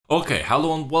Okay,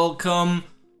 hello and welcome.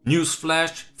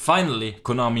 Newsflash, finally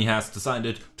Konami has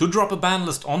decided to drop a ban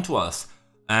list onto us.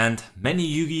 And many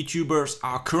Yugi tubers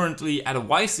are currently at a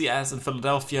YCS in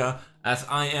Philadelphia, as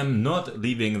I am not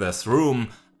leaving this room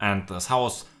and this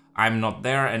house. I'm not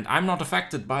there and I'm not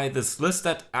affected by this list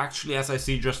that actually, as I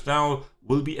see just now,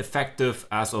 will be effective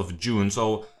as of June.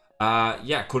 So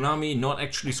yeah, Konami not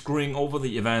actually screwing over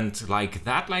the event like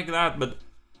that, but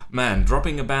man,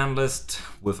 dropping a ban list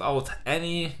without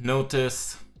any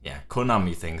notice. Yeah,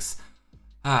 Konami thinks.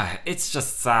 It's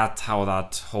just sad how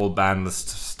that whole ban list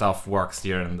stuff works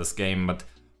here in this game, but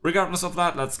regardless of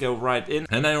that, let's go right in.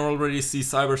 And I already see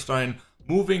Cyberstein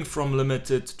moving from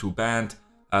limited to banned.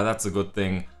 That's a good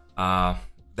thing.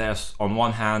 There's on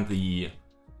one hand the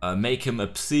make him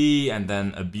a psi and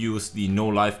then abuse the no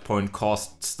life point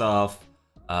cost stuff,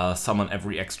 summon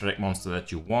every extra deck monster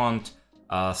that you want.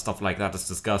 Stuff like that is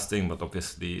disgusting, but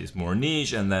obviously is more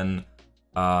niche. And then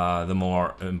the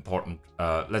more important,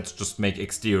 let's just make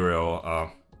exterior.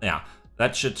 Yeah,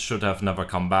 that shit should have never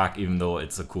come back, even though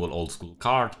it's a cool old school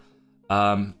card.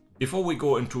 Before we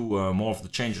go into more of the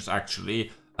changes,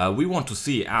 actually, we want to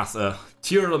see as a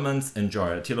Tier Elements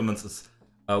enjoyer. Tier Elements is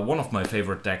one of my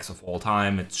favorite decks of all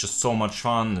time. It's just so much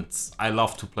fun. I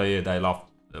love to play it. I love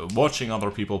watching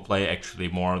other people play actually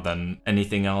more than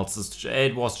anything else.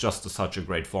 It was just such a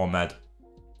great format.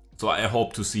 So I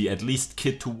hope to see at least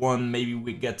Kid to 1. Maybe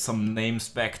we get some names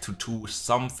back to 2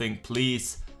 something,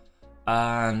 please.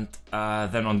 And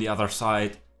then on the other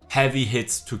side, heavy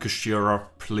hits to Kashtira,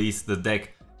 please. The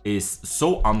deck is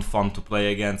so unfun to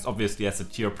play against. Obviously as a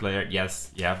tier player,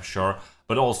 yes, yeah, sure.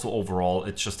 But also overall,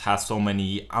 it just has so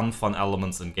many unfun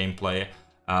elements in gameplay.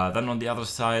 Then on the other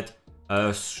side,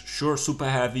 sure, super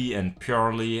heavy and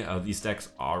purely, these decks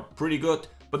are pretty good,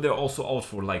 but they're also out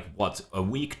for like, what, a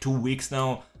week, 2 weeks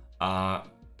now?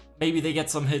 Maybe they get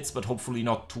some hits, but hopefully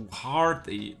not too hard.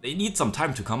 They need some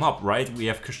time to come up, right? We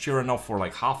have Kashtira now for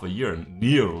like half a year,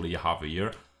 nearly half a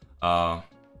year.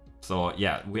 So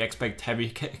yeah, we expect heavy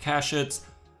cash hits.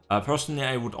 Personally,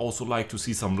 I would also like to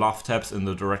see some love taps in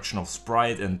the direction of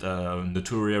Sprite and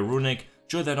Naturia Runic.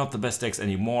 Sure, they're not the best decks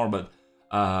anymore, but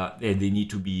they need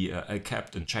to be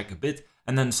kept in check a bit.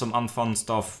 And then some unfun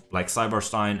stuff like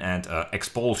Cyberstein and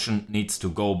Expulsion needs to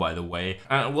go, by the way.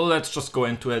 Well, let's just go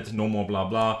into it. No more blah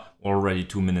blah. Already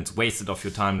 2 minutes wasted of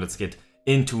your time. Let's get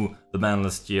into the ban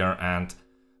list here. And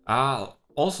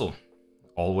also,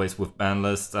 always with ban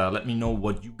list, let me know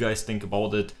what you guys think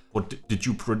about it. What did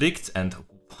you predict and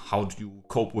how do you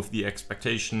cope with the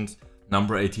expectations?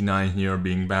 Number 89 here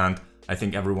being banned. I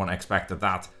think everyone expected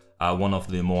that. One of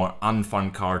the more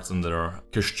unfun cards in their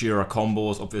Kashtira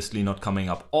combos, obviously not coming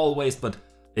up always, but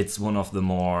it's one of the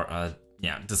more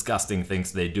yeah, disgusting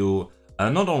things they do.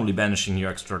 Not only banishing your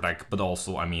extra deck, but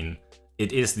also, I mean,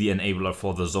 it is the enabler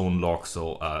for the zone lock,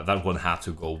 so that one had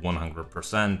to go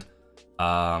 100%.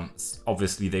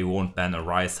 Obviously they won't ban a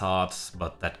Rise Heart,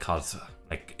 but that card,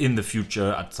 like in the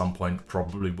future at some point,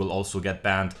 probably will also get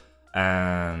banned.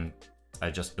 And I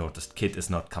just noticed Kid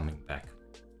is not coming back.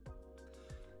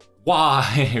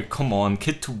 Why? Come on,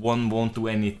 Kid to 1 won't do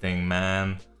anything,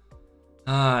 man.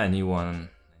 Anyone.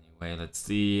 Anyway, let's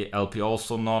see. LP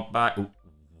also not back.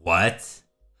 What?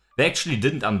 They actually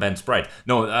didn't unban Sprite.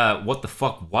 No, what the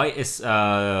fuck? Why is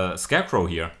Scarecrow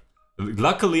here?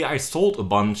 Luckily, I sold a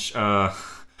bunch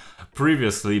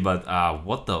previously, but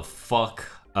what the fuck?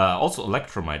 Also,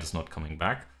 Electromite is not coming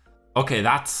back. Okay,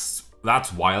 that's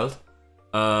wild.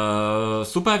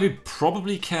 Super Heavy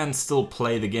probably can still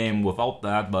play the game without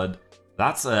that, but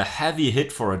that's a heavy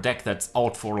hit for a deck that's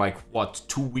out for like, what,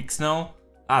 2 weeks now?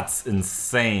 That's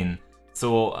insane.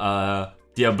 So,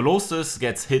 Diablosis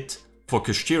gets hit for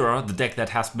Kashtira, the deck that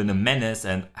has been a menace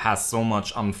and has so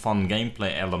much unfun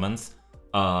gameplay elements.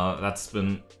 That's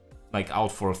been like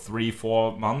out for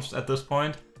 3-4 months at this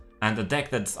point. And a deck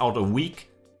that's out a week,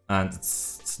 and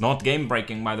it's not game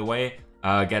breaking, by the way,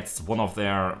 gets one of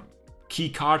their key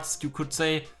cards, you could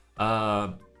say,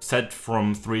 set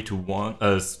from 3 to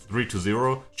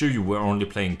 0. Sure, you were only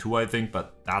playing 2, I think,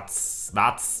 but that's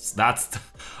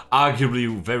arguably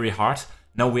very hard.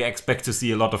 Now we expect to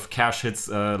see a lot of cash hits,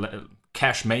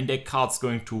 cash main deck cards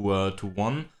going to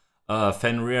 1.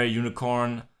 Fenrir,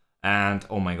 Unicorn, and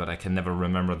oh my god, I can never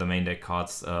remember the main deck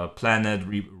cards. Planet,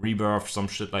 Rebirth, some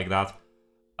shit like that.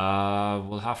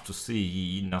 We'll have to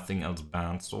see. Nothing else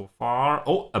banned so far.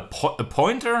 Oh, a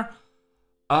pointer?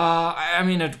 I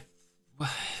mean, it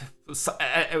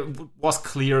was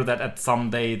clear that at some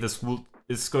day this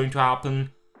is going to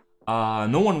happen.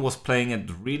 No one was playing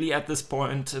it really at this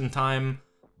point in time,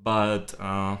 but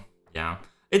yeah,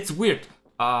 it's weird.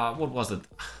 What was it?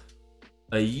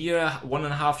 a year,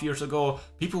 1.5 years ago,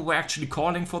 people were actually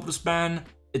calling for this ban.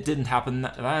 It didn't happen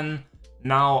then.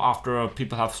 Now, after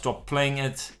people have stopped playing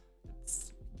it,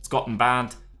 it's gotten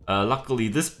banned. Luckily,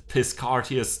 this piss card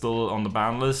here is still on the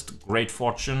ban list. Great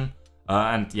fortune.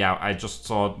 And yeah, I just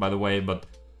saw it, by the way, but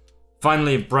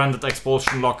finally, branded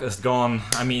expulsion lock is gone.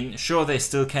 I mean, sure, they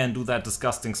still can do that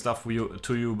disgusting stuff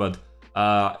to you, but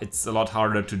it's a lot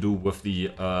harder to do with the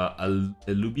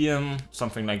Alluvium,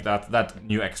 something like that. That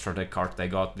new extra deck card they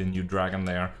got, the new dragon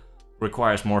there,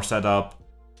 requires more setup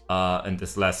and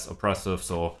is less oppressive,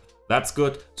 so that's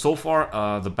good. So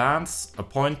far, the bans, a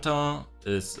pointer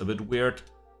is a bit weird,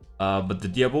 but the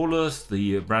Diabolus,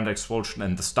 the branded expulsion,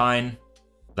 and the Stein,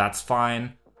 that's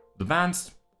fine. The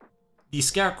bans, the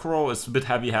Scarecrow is a bit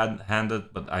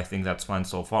heavy-handed, but I think that's fine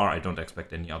so far. I don't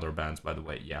expect any other bans, by the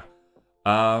way, yeah.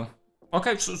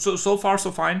 Okay, so far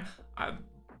so fine.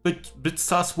 Bit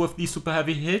sus with the super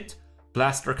heavy hit.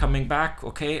 Blaster coming back,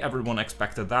 okay, everyone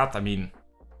expected that. I mean,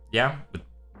 yeah, it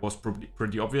was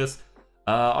pretty obvious.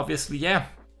 Obviously, yeah,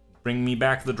 bring me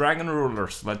back the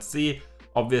Dragonrulers. Let's see.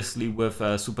 Obviously, with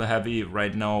super heavy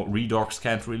right now, Redox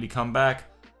can't really come back.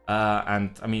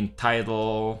 And I mean,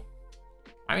 Tidal,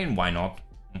 I mean, why not?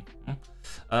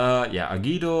 Yeah,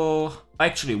 YuGiOh.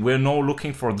 Actually, we're now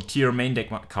looking for the tier main deck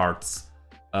cards.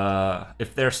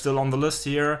 If they're still on the list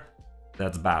here,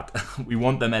 that's bad. We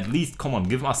want them at least, come on,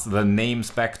 give us the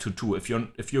names back to 2.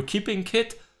 If you're keeping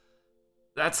Kit,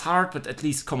 that's hard, but at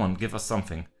least, come on, give us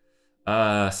something.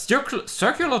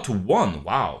 Circular to 1,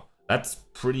 wow. That's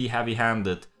pretty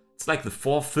heavy-handed. It's like the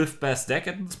 4th, 5th best deck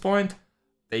at this point.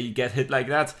 They get hit like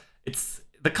that.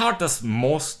 The card does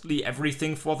mostly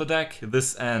everything for the deck.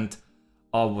 This and...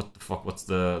 oh, what the fuck,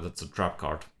 that's a trap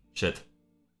card. Shit.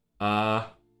 Oh,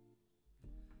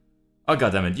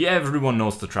 goddammit. Yeah, everyone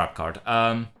knows the trap card.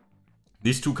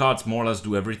 These 2 cards more or less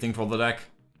do everything for the deck.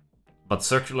 But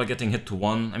Circular getting hit to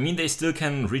 1. I mean, they still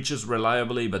can reaches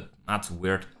reliably, but that's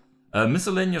weird.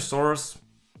 Miscellaneous Source.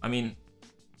 I mean,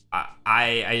 I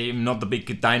am not the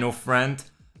big Dino friend.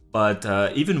 But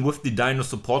even with the Dino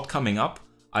support coming up,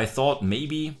 I thought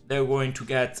maybe they're going to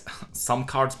get some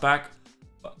cards back.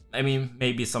 I mean,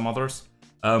 maybe some others.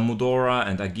 Mudora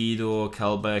and YuGiOh,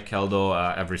 Kelbe,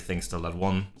 Keldo, everything still at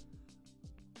 1.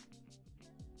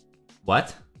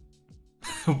 What?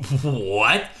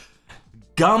 What?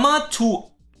 Gamma to...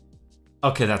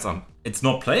 okay, that's it's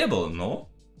not playable, no?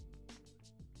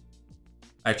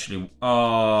 Actually,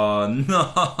 oh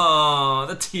no,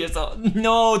 the tiers are...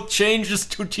 no, changes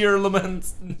to tier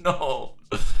elements, no.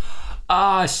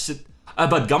 Ah, shit.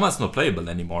 But Gamma's not playable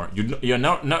anymore. You're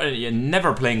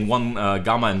never playing one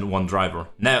Gamma and one driver.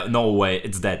 No way,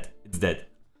 it's dead. It's dead.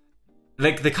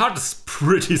 Like, the card is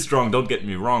pretty strong, don't get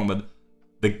me wrong, but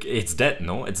it's dead,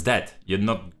 no? It's dead. You're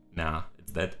not... nah,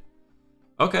 it's dead.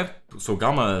 Okay, so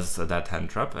Gamma is a dead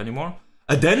hand trap anymore.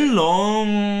 A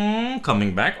Denglong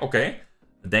coming back, okay.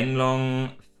 A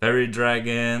Denglong, Fairy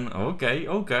Dragon, okay.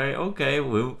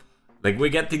 We're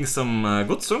getting some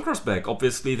good Synchros back.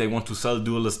 Obviously, they want to sell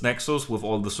Duelist Nexus with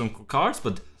all the Synchro cards,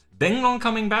 but Denglong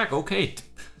coming back, okay.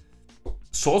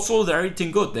 So they're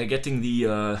eating good. They're getting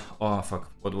the, oh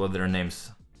fuck, what were their names?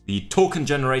 The token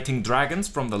generating dragons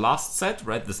from the last set,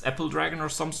 right? This Apple Dragon or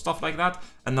some stuff like that.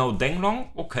 And now Denglong,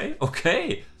 okay.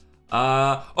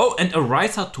 Oh, and a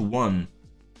Riser to 1.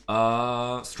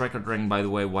 Striker Dragon, by the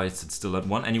way, why is it still at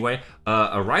 1? Anyway,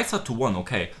 a Riser to 1,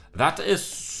 okay. That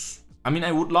is... I mean,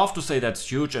 I would love to say that's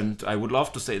huge, and I would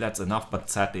love to say that's enough, but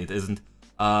sadly it isn't.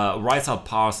 Riser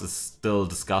Pass is still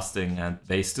disgusting, and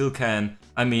they still can...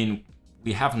 I mean,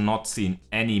 we have not seen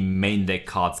any main deck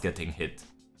cards getting hit.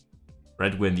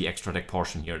 Right, we're in the extra deck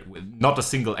portion here. Not a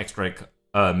single extra deck,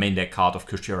 main deck card of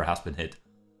Kashtira has been hit.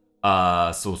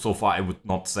 So far I would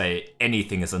not say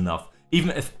anything is enough.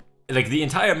 Even if, like, the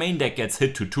entire main deck gets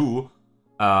hit to 2,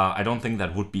 I don't think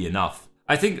that would be enough.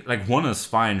 I think, like, 1 is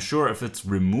fine. Sure, if it's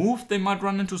removed, they might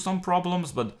run into some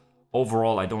problems, but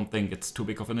overall, I don't think it's too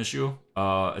big of an issue.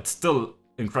 It's still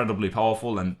incredibly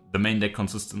powerful, and the main deck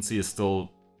consistency is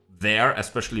still there,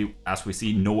 especially as we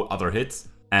see no other hits.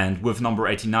 And with number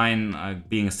 89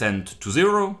 being sent to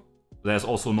 0, there's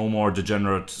also no more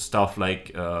degenerate stuff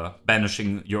like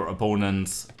banishing your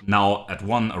opponents now at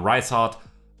 1 Arisehard.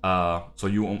 So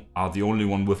you are the only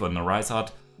one with an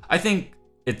Arisehard. I think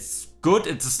it's good.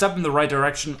 It's a step in the right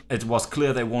direction. It was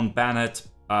clear they won't ban it.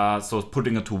 So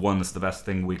putting it to 1 is the best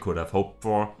thing we could have hoped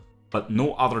for. But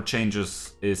no other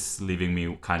changes is leaving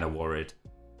me kind of worried.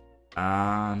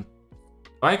 And...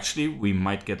 actually, we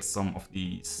might get some of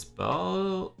the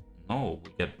spell... no,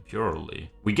 we get Purely.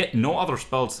 We get no other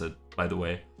spells hit, by the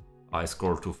way. I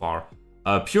scrolled too far.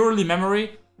 Purely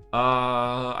Memory.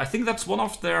 I think that's one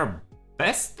of their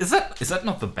best? Is that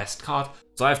not the best card?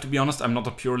 So I have to be honest, I'm not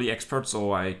a purely expert, so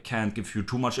I can't give you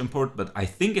too much input, but I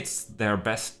think it's their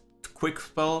best quick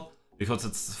spell because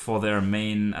it's for their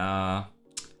main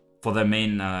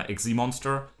XZ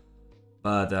monster.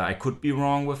 But I could be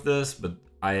wrong with this, but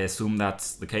I assume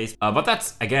that's the case. But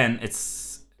that's, again,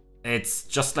 it's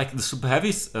just like the super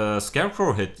heavy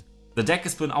Scarecrow hit. The deck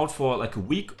has been out for like a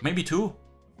week, maybe 2.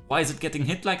 Why is it getting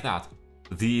hit like that?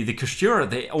 The Kashtira,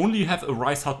 they only have a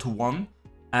Rise Heart to 1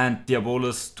 and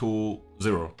Diabolus to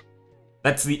 0.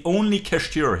 That's the only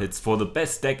Kashtira hits for the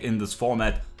best deck in this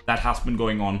format that has been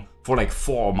going on for like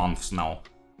 4 months now.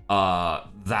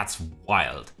 That's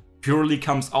wild. Purely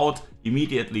comes out,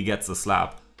 immediately gets a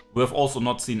slap. We have also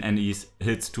not seen any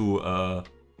hits to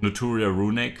Naturia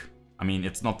Runic. I mean,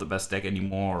 it's not the best deck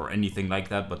anymore or anything like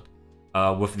that, but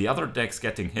with the other decks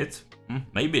getting hit,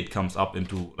 maybe it comes up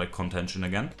into like contention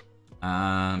again.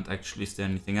 And actually, is there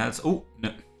anything else? Oh,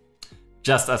 no.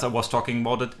 Just as I was talking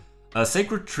about it,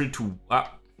 Sacred Tree to...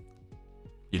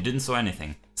 you didn't saw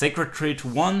anything. Sacred Tree to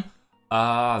 1,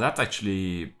 that's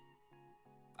actually...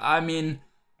 I mean...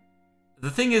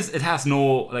 The thing is, it has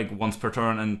no like once per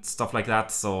turn and stuff like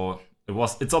that, so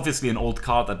it's obviously an old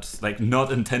card that's like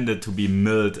not intended to be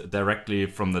milled directly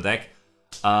from the deck.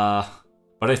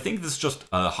 But I think this is just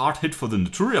a hard hit for the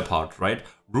Naturia part, right?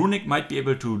 Runic might be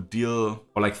able to deal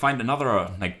or like find another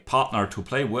like partner to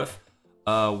play with,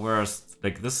 whereas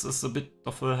like this is a bit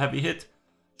of a heavy hit.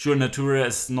 Sure, Naturia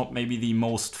is not maybe the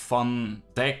most fun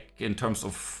deck in terms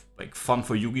of like fun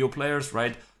for Yu-Gi-Oh players,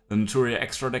 right? The Naturia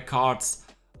extra deck cards.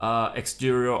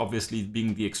 Exterior obviously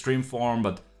being the extreme form,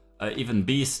 but even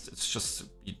Beast, it's just,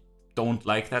 you don't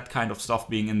like that kind of stuff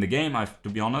being in the game, I have to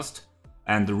be honest.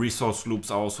 And the resource loops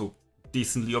are also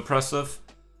decently oppressive.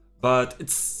 But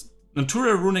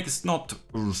Naturia Runic is not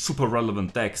a super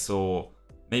relevant deck, so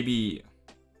maybe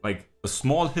like a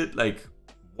small hit, like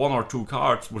 1 or 2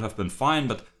 cards would have been fine,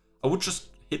 but I would just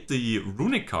hit the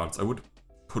Runic cards. I would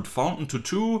put Fountain to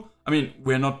 2. I mean,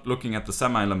 we're not looking at the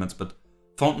semi-elements, but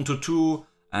Fountain to 2,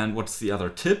 and what's the other?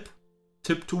 Tip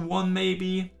to 1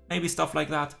 maybe? Maybe stuff like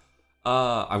that.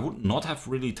 I would not have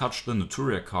really touched the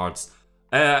Naturia cards.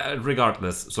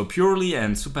 Regardless, so Purely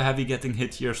and Super Heavy getting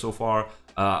hit here so far.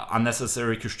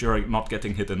 Unnecessary Kashtira not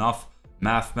getting hit enough.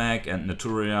 Math Mag and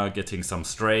Naturia getting some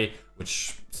Stray,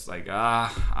 which is like, I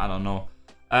don't know.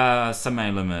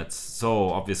 Semi-limits, so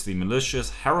obviously Malicious.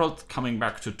 Herald coming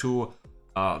back to 2,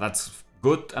 that's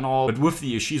good and all, but with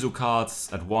the Ishizu cards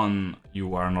at 1,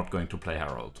 you are not going to play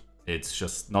Herald. It's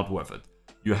just not worth it.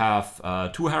 You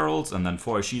have 2 Heralds and then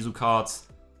 4 Ishizu cards.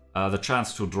 The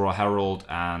chance to draw Herald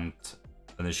and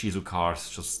an Ishizu card is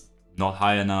just not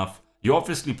high enough. You're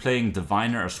obviously playing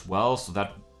Diviner as well, so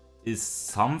that is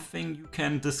something you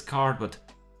can discard, but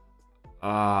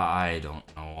I don't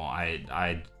know.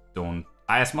 I don't...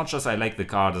 As much as I like the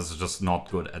card, it's just not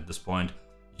good at this point.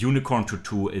 Unicorn to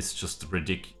 2 is just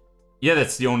ridiculous. Yeah,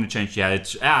 that's the only change. Yeah,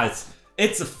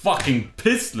 it's a fucking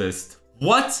piss list.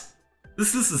 What?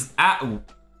 This is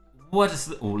what is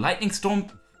the... Oh, Lightning Storm?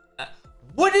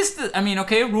 What is the... I mean,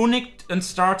 okay, Runic and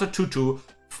Starter 2/2.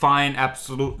 Fine,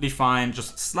 absolutely fine.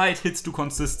 Just slight hits to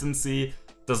consistency.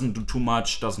 Doesn't do too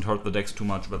much, doesn't hurt the decks too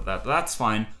much, but that's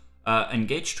fine.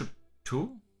 Engage to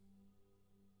 2?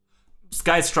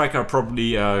 Sky Striker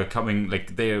probably coming,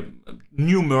 like, their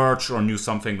new merch or new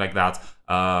something like that.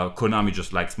 Konami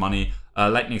just likes money.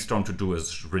 Lightning Storm to 2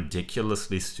 is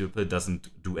ridiculously stupid,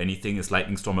 doesn't do anything. Is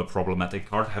Lightning Storm a problematic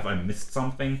card? Have I missed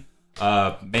something?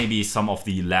 Maybe some of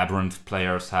the Labyrinth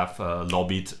players have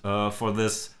lobbied for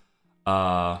this.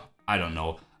 I don't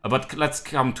know. But let's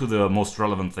come to the most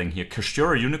relevant thing here.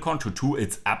 Kashtira Unicorn to 2,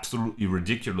 it's absolutely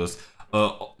ridiculous.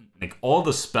 Like all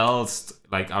the spells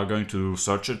like are going to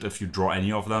search it if you draw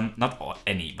any of them. Not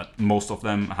any, but most of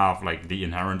them have like the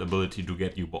inherent ability to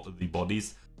get you the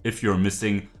bodies. If you're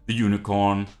missing the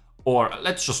Unicorn, or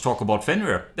let's just talk about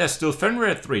Fenrir. There's still Fenrir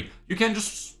at 3. You can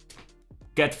just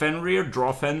get Fenrir,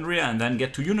 draw Fenrir, and then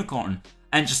get to Unicorn.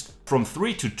 And just from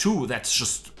 3 to 2, that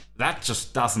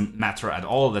just doesn't matter at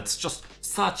all. That's just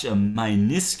such a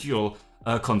minuscule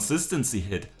consistency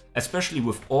hit. Especially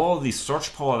with all the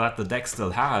search power that the deck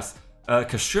still has.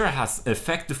 Kashtira has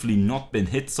effectively not been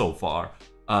hit so far.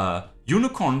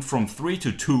 Unicorn from 3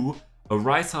 to 2, a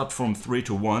Rise Heart from 3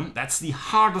 to 1. That's the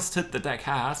hardest hit the deck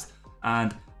has.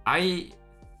 And I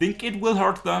think it will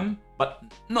hurt them, but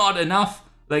not enough.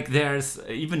 Like there's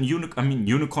even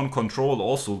Unicorn Control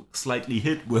also slightly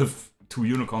hit with 2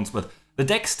 Unicorns, but the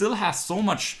deck still has so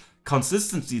much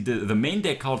consistency. The main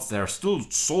deck cards, they're still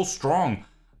so strong.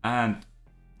 And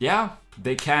yeah,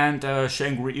 they can't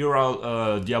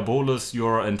Shangri-Ira Diabolus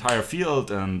your entire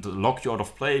field and lock you out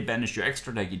of play, banish your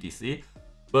extra deck, etc.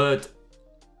 but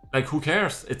like who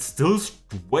cares? It's still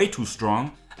way too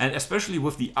strong, and especially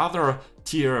with the other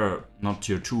tier, not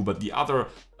tier 2, but the other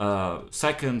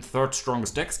second, third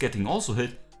strongest decks getting also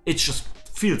hit, it just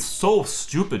feels so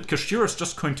stupid. Kashtiras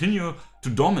just continue to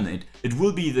dominate. It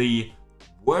will be the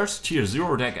worst tier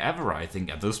 0 deck ever, I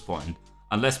think, at this point.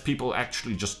 Unless people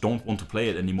actually just don't want to play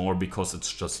it anymore because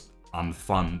it's just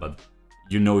unfun, but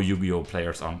you know Yu-Gi-Oh!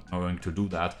 Players aren't going to do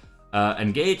that.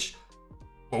 Engage,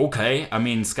 okay, I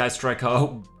mean, Sky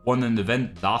Striker won an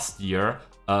event last year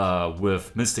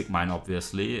with Mystic Mine,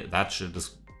 obviously. That shit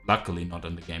is luckily not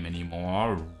in the game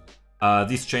anymore.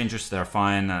 These changes, they're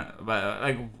fine. But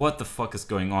like, what the fuck is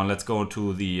going on? Let's go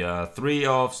to the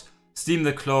 3-offs. Steam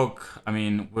the Cloak, I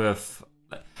mean, with...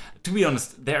 To be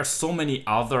honest, there are so many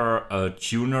other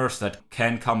tuners that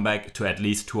can come back to at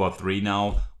least 2 or 3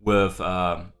 now with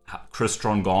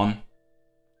Crystron gone.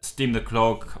 Steam the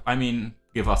Cloak, I mean,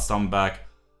 give us some back.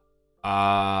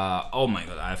 Oh my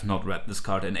god, I have not read this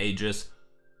card in ages.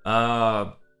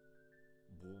 Why?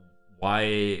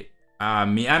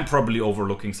 I'm probably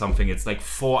overlooking something. It's like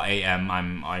 4 AM,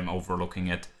 I'm overlooking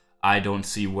it. I don't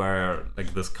see where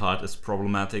like this card is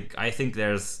problematic. I think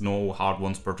there's no hard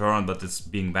ones per turn, but it's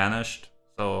being banished,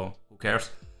 so who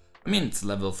cares? I mean, it's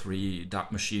level 3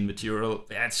 Dark Machine material.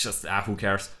 Yeah, it's just, who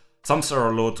cares?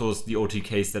 Samsara Lotus, the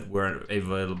OTKs that were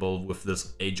available with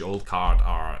this age-old card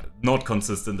are not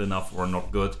consistent enough or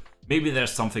not good. Maybe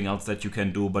there's something else that you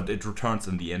can do, but it returns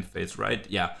in the end phase, right?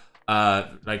 Yeah,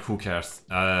 like who cares?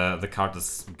 The card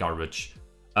is garbage.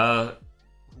 Who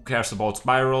cares about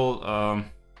Spiral?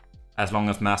 As long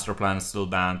as Master Plan is still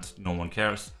banned, no one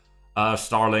cares.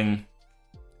 Starling,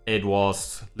 it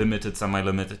was limited,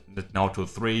 semi-limited, now to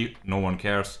 3, no one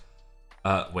cares.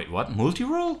 Wait, what?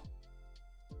 Multi-roll?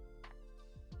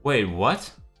 Wait,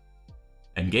 what?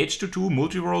 Engage to 2,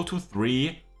 multi-roll to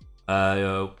 3.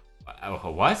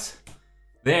 What?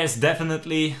 There's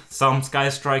definitely some Sky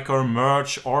Striker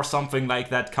merch or something like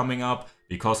that coming up,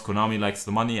 because Konami likes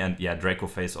the money, and yeah, Draco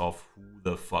face off, who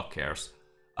the fuck cares?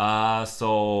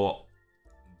 So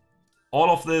all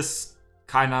of this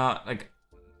kinda like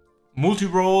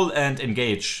multi-roll and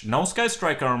engage. Now Sky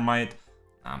Striker might,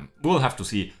 we'll have to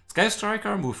see. Sky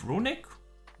Striker move Runic?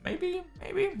 Maybe?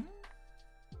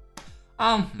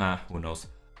 Nah, who knows.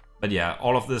 But yeah,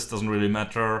 all of this doesn't really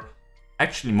matter.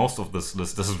 Actually, most of this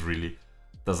list doesn't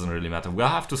really matter. We'll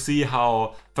have to see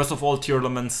how, first of all, tier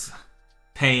elements,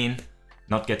 pain,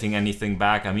 not getting anything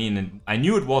back. I mean, I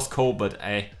knew it was co, but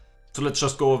so let's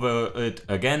just go over it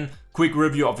again. Quick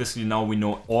review, obviously now we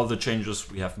know all the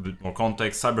changes, we have a bit more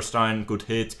context. Cyberstein, good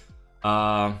hit.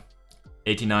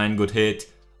 89, good hit.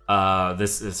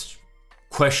 This is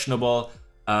questionable.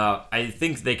 I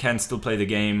think they can still play the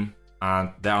game,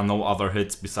 and there are no other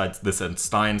hits besides this and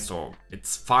Stein, so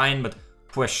it's fine, but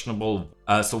questionable.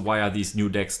 So why are these new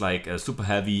decks like Super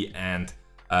Heavy and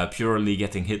Purely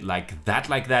getting hit like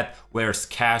that? Whereas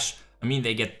Cash, I mean,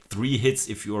 they get 3 hits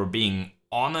if you're being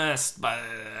honest, but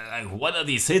like, what are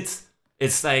these hits?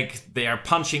 It's like they are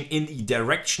punching in the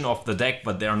direction of the deck,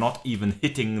 but they're not even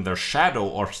hitting their shadow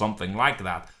or something like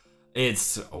that.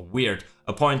 It's weird.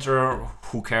 A pointer,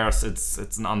 who cares? It's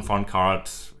an unfun card.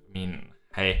 I mean,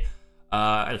 hey,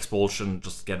 expulsion,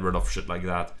 just get rid of shit like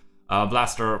that.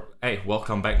 Blaster, hey,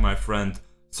 welcome back, my friend.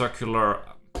 Circular,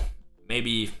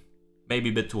 maybe a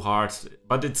bit too hard,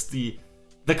 but it's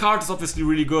the card is obviously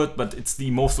really good, but it's the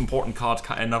most important card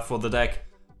kinda for the deck.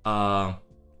 Well,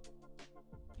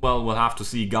 we'll have to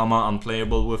see. Gamma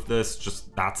unplayable with this,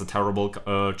 just that's a terrible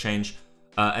change.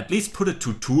 At least put it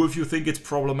to 2 if you think it's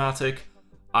problematic.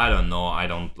 I don't know, I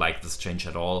don't like this change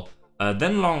at all.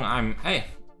 Denlong, hey,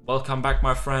 welcome back,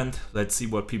 my friend. Let's see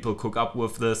what people cook up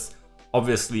with this.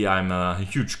 Obviously, I'm a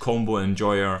huge combo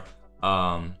enjoyer.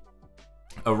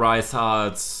 Arise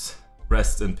Hearts,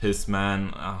 rest in peace, man.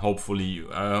 Hopefully,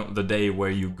 the day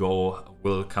where you go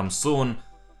will come soon.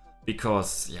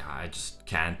 Because, yeah, I just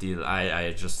can't deal.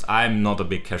 I'm not a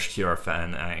big Kashtira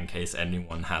fan, in case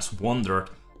anyone has wondered.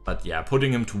 But yeah,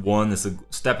 putting him to 1 is a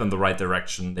step in the right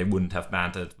direction. They wouldn't have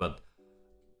banned it, but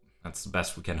that's the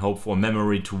best we can hope for.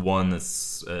 Memory to 1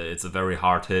 is it's a very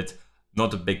hard hit.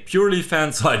 Not a big Purely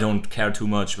fan, so I don't care too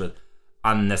much, but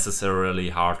unnecessarily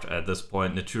hard at this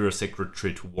point. Naturia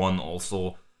Secretary to 1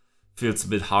 also feels a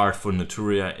bit hard for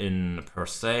Naturia in per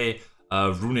se.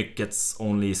 Runic gets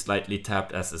only slightly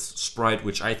tapped as a sprite,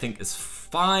 which I think is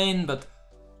fine, but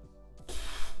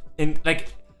in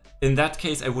that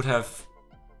case I would have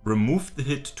removed the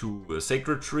hit to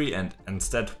Sacred Tree and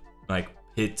instead like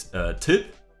hit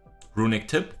Tip, Runic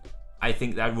Tip. I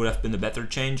think that would have been a better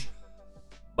change.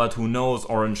 But who knows,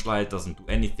 Orange Light doesn't do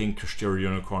anything, Kashtira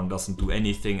Unicorn doesn't do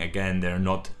anything. Again, they're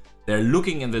not they're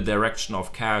looking in the direction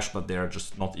of cash, but they're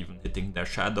just not even hitting their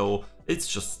shadow.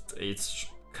 It's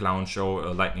clown show.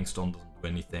 Lightning Stone doesn't do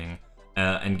anything.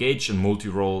 Engage and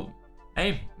multi-roll.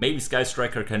 Hey, maybe Sky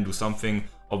Striker can do something.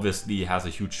 Obviously, he has a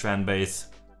huge fan base.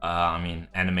 I mean,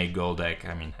 anime girl deck.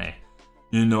 I mean, hey,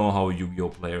 you know how Yu-Gi-Oh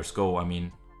players go. I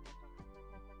mean,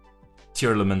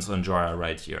 Tearlaments on Jorah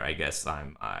right here. I guess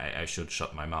I should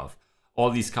shut my mouth. All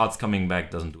these cards coming back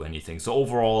doesn't do anything. So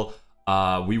overall,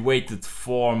 we waited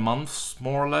 4 months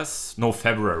more or less. No,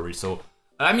 February. So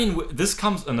I mean, this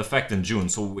comes in effect in June.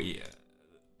 So we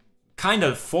kind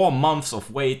of 4 months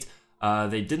of wait.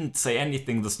 They didn't say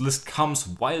anything. This list comes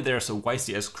while there's a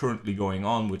YCS currently going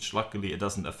on, which luckily it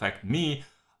doesn't affect me.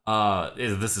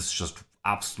 This is just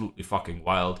absolutely fucking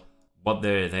wild what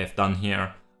they've done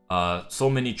here. So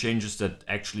many changes that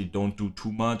actually don't do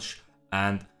too much.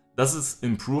 And does this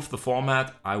improve the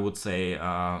format? I would say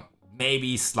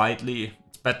maybe slightly.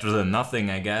 It's better than nothing,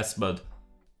 I guess. But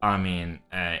I mean,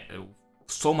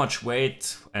 so much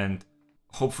wait, and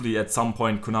hopefully at some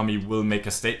point Konami will make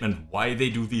a statement why they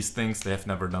do these things. They have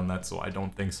never done that, so I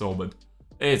don't think so, but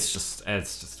it's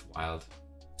just wild.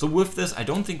 So with this, I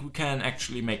don't think we can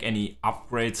actually make any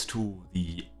upgrades to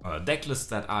the deck list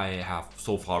that I have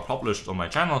so far published on my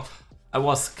channel. I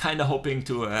was kind of hoping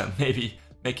to maybe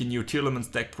make a new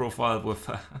Tearlaments deck profile with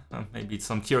maybe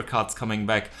some tier cards coming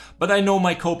back, but I know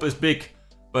my cope is big.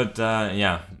 But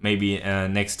yeah, maybe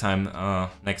next time,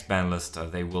 next ban list,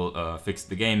 they will fix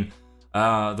the game.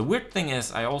 The weird thing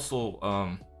is, I also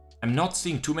I'm not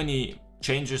seeing too many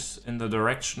changes in the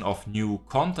direction of new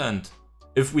content.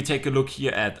 If we take a look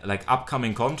here at like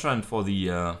upcoming content for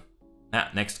the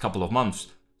next couple of months.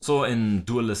 So in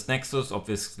Duelist Nexus,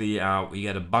 obviously we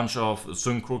get a bunch of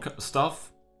synchro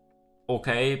stuff.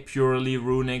 Okay, purely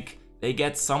runic. They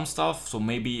get some stuff, so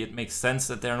maybe it makes sense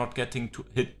that they're not getting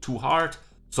hit too hard.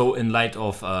 So in light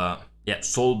of yeah,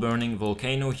 Soul Burning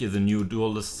Volcano, here the new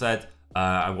Duelist set,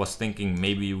 I was thinking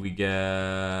maybe we get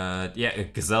a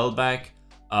Gazelle back,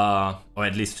 or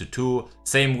at least two.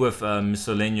 Same with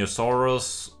Miscellaneous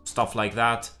Sorrows, stuff like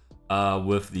that.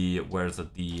 With the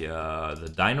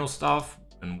the Dino stuff,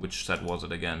 and which set was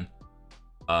it again?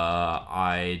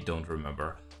 I don't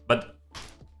remember. But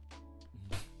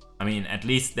I mean, at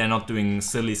least they're not doing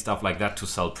silly stuff like that to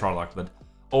sell product. But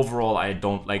overall, I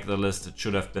don't like the list. It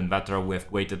should have been better.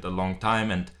 We've waited a long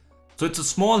time, and so it's a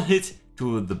small hit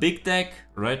to the big deck,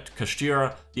 right?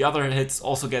 Kashtira. The other hits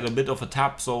also get a bit of a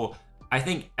tap, so I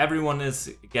think everyone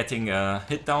is getting a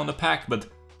hit down the pack.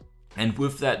 And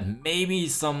with that, maybe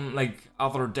some like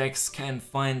other decks can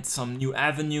find some new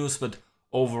avenues. But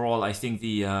overall, I think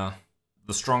the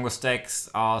strongest decks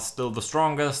are still the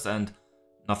strongest, and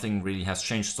nothing really has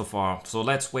changed so far. So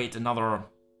let's wait another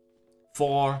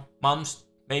 4 months.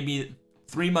 Maybe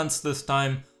 3 months this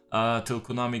time, till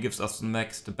Konami gives us the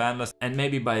next ban list. And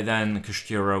maybe by then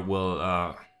Kashtira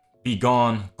will be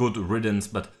gone, good riddance.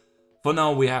 But for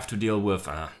now we have to deal with,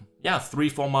 yeah,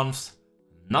 3-4 months,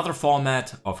 another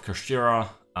format of Kashtira,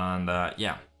 and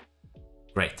yeah,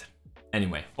 great.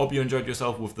 Anyway, hope you enjoyed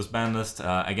yourself with this ban list.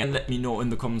 Again, let me know in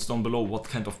the comments down below what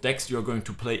kind of decks you are going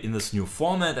to play in this new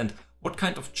format, and what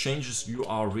kind of changes you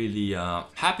are really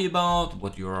happy about,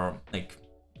 what you're like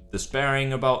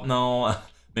despairing about now.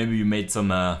 Maybe you made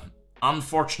some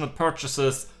unfortunate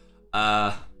purchases.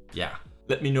 Yeah,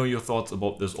 let me know your thoughts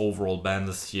about this overall ban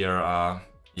list here.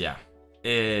 Yeah,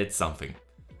 it's something.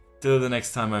 Till the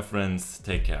next time, my friends,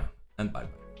 take care and bye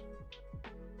bye.